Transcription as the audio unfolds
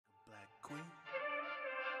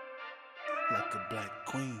like a black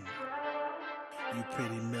queen. You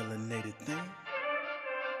pretty melanated thing.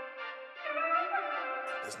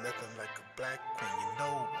 There's nothing like a black queen, you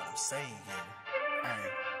know what I'm saying.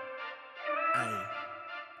 Hey,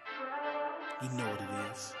 you know what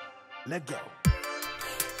it is. Let go.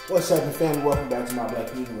 What's up, family? Welcome back to my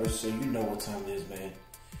Black Universe. So you know what time it is, man.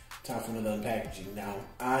 Time for another unpackaging. Now,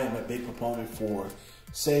 I am a big proponent for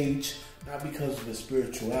sage, not because of the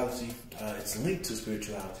spirituality. It's linked to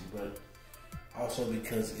spirituality, but also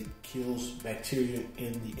because it kills bacteria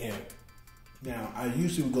in the air. Now, I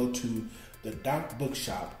usually would go to the Doc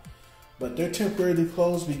Bookshop, but they're temporarily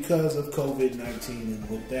closed because of COVID-19. And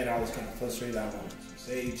with that, I was kind of frustrated. I wanted some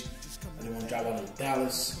sage. I didn't want to drive out to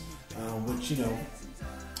Dallas, which, you know,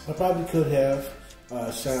 I probably could have.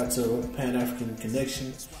 Shout out to Pan African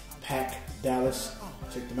Connection, Pack Dallas.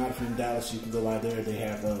 Check them out if you're in Dallas. You can go out there. They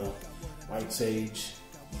have white sage.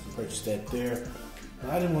 You can purchase that there. But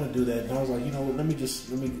I didn't want to do that, and I was like, you know what? Let me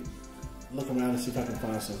look around and see if I can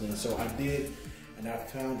find something. So I did, and I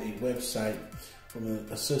found a website from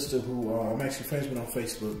a sister who I'm actually friends with on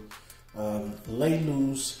Facebook,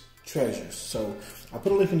 Lalu's Treasures. So I'll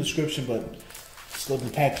put a link in the description, but let's look at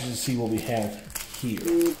the packages and see what we have here.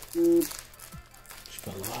 She's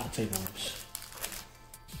got a lot of tape on this.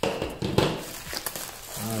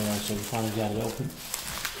 Alright, so we finally got it open.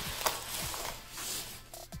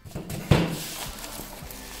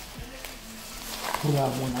 Pull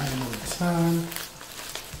out one item at a time.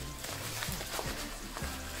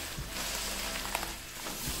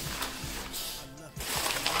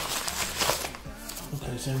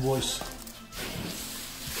 Okay, this invoice.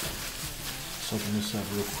 Let's open this up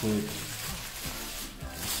real quick.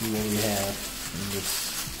 See what we have in this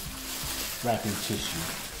wrapping tissue.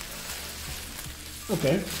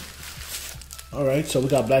 Okay. Alright, so we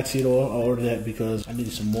got black seed oil. I ordered that because I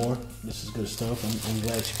needed some more. This is good stuff. I'm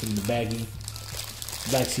glad she put in the baggie.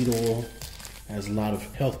 Black seed oil has a lot of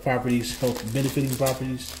health properties, health benefiting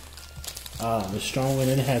properties. It's strong and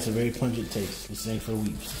it has a very pungent taste. This ain't for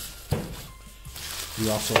weeks. We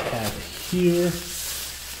also have here, you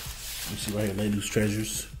see right here, Lalu's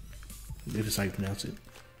Treasures, if it's how you pronounce it.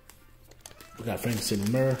 We got frankincense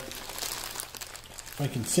and myrrh.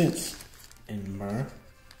 Frankincense and myrrh.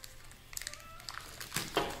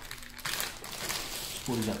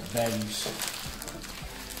 What we got the baggies.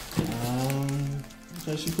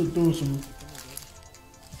 So she put through some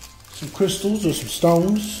crystals or some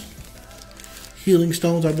stones. Healing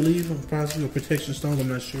stones, I believe, possibly, or protection stones, I'm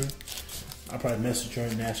not sure. I'll probably message her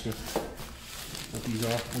and ask her what these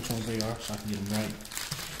are, which ones they are, so I can get them right.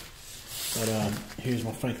 But here's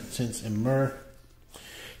my frankincense and myrrh.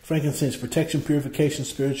 Frankincense, protection, purification,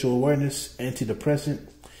 spiritual awareness, antidepressant.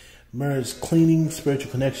 Myrrh is cleaning, spiritual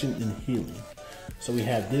connection, and healing. So we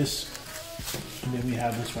have this, and then we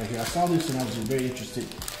have this right here. I saw this and I was very interested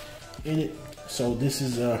in it. So this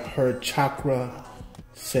is her chakra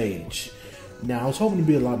sage. Now I was hoping to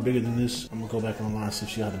be a lot bigger than this. I'm gonna go back online and see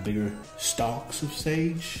if she had the bigger stalks of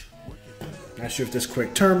sage. Not sure if that's the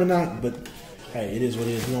correct term or not, but hey, it is what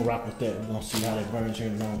it is. We're gonna rock with that. We're gonna see how that burns here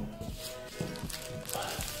in a moment.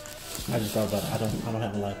 I just thought about it. I don't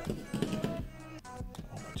have a light.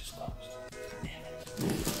 Oh, I just closed.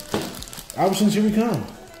 Options, here we come.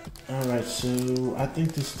 Alright, so I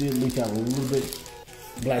think this did leak out a little bit.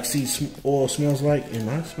 Black seed oil smells like, and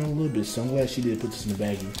I smell a little bit, so I'm glad she did put this in the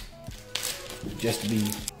baggie. Just to be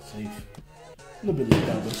safe. A little bit leaked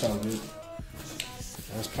out, but it's all good.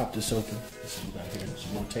 Let's pop this open. Let's see what we got here.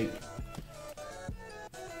 Some more tape.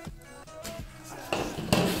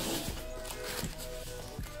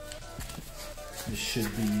 This should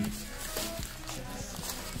be.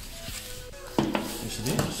 Yes, it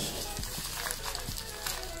is.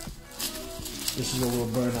 This is what we'll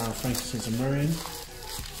burn our frankincense and myrrh in.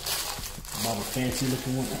 About a fancy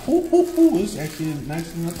looking one. Ooh, it's actually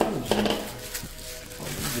nicer than I thought it was going to be.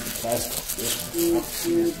 Get the plastic off this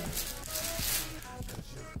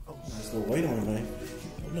one. Nice little weight on it, man.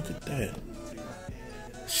 Oh, look at that.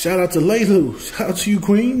 Shout out to Lalu. Shout out to you,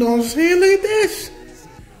 Queen. Know what I'm saying? Look at this.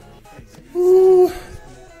 Ooh.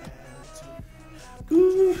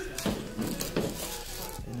 Ooh.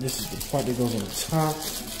 And this is the part that goes on the top.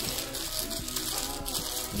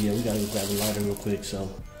 Yeah, we gotta grab a lighter real quick, so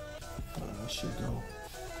I should go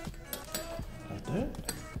like that.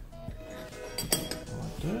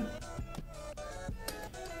 Like that.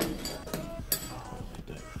 Like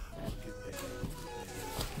that.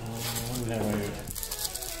 What do we have right here?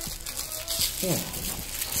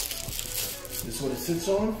 This is what it sits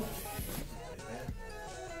on.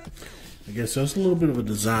 I guess there's a little bit of a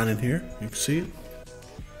design in here. You can see it.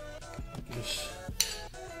 I guess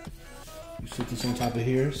you sit this on top of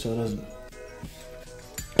here so it doesn't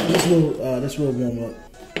this will warm up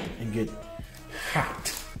and get hot.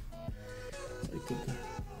 So you put the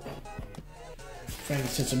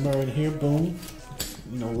frankincense and myrrh in here, boom.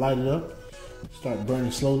 You know, light it up. Start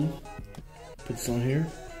burning slowly. Put this on here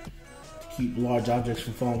to keep large objects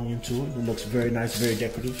from falling into it. It looks very nice, very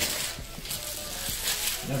decorative.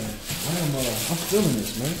 Yeah, man. I'm feeling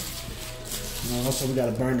this, man. You know, also we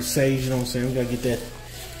gotta burn the sage, you know what I'm saying? We gotta get that,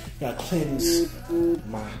 gotta cleanse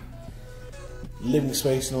my living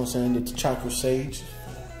space, you know what I'm saying? The chakra sage.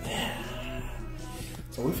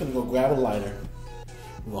 So we're finna go grab a lighter.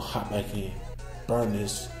 We're gonna hop back in, burn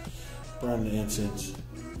this, burn the incense,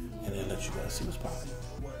 and then let you guys see what's popping.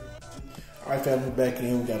 Alright, family, we're back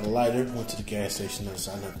in. We got a lighter. Went to the gas station. I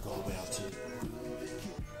decided not to go all the way out to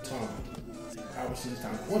Tom. Obviously, it's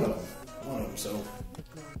time one of them. So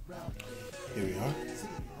here we are.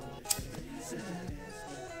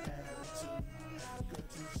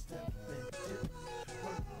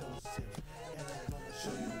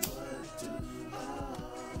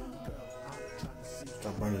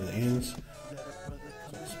 Start burning the ends.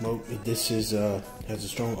 Smoke. This is has a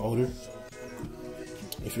strong odor.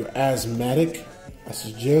 If you're asthmatic, I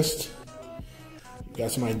suggest you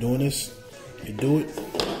got somebody doing this, you do it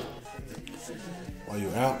while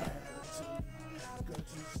you're out.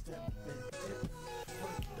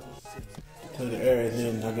 Clear the air,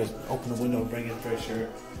 and then I guess open the window, bring in fresh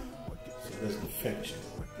air so it doesn't affect you.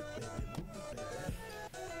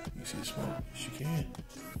 You see the smoke? Yes, you can.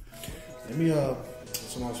 Let me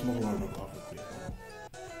some more smoke alarm off real quick.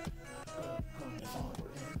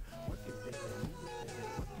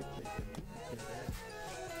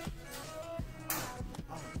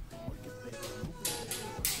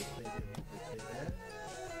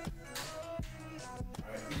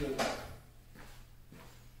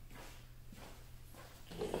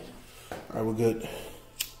 Alright, we're good.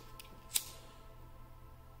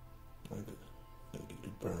 Let me get the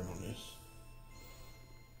burn on this.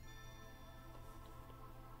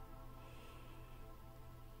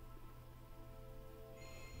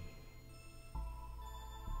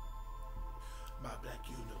 My black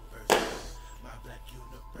universe. My black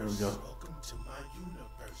universe. There we go. Welcome to my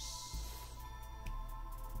universe.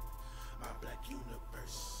 My black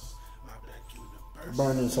universe. My black universe.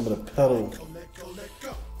 Burning some of the petal. Let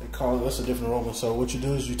go. They call it, that's a different aroma. So what you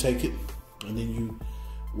do is you take it and then you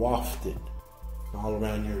waft it all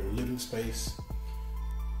around your living space.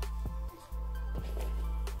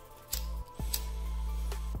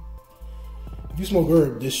 If you smoke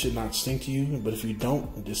herb, this should not stink to you, but if you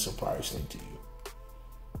don't, this will probably stink to you.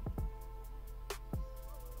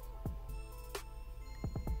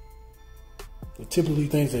 But typically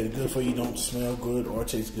things that are good for you don't smell good or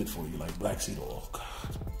taste good for you, like black seed oil. God.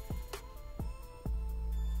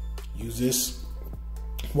 Use this,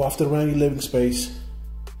 waft it around your living space,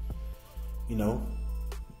 you know,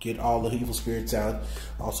 get all the evil spirits out,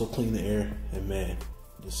 also clean the air, and man,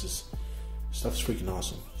 stuff's freaking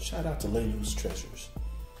awesome. Shout out to Lalu's Treasures.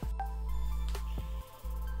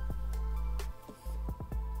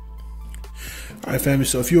 Alright, family,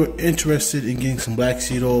 so if you're interested in getting some black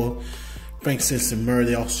seed oil, frankincense and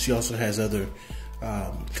myrrh, she also has other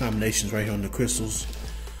combinations right here on the crystals.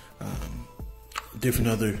 Different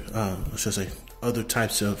other, other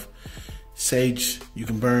types of sage you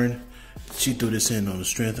can burn. She threw this in on the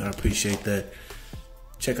strength. I appreciate that.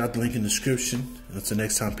 Check out the link in the description. Until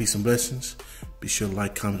next time, peace and blessings. Be sure to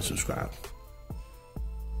like, comment, and subscribe.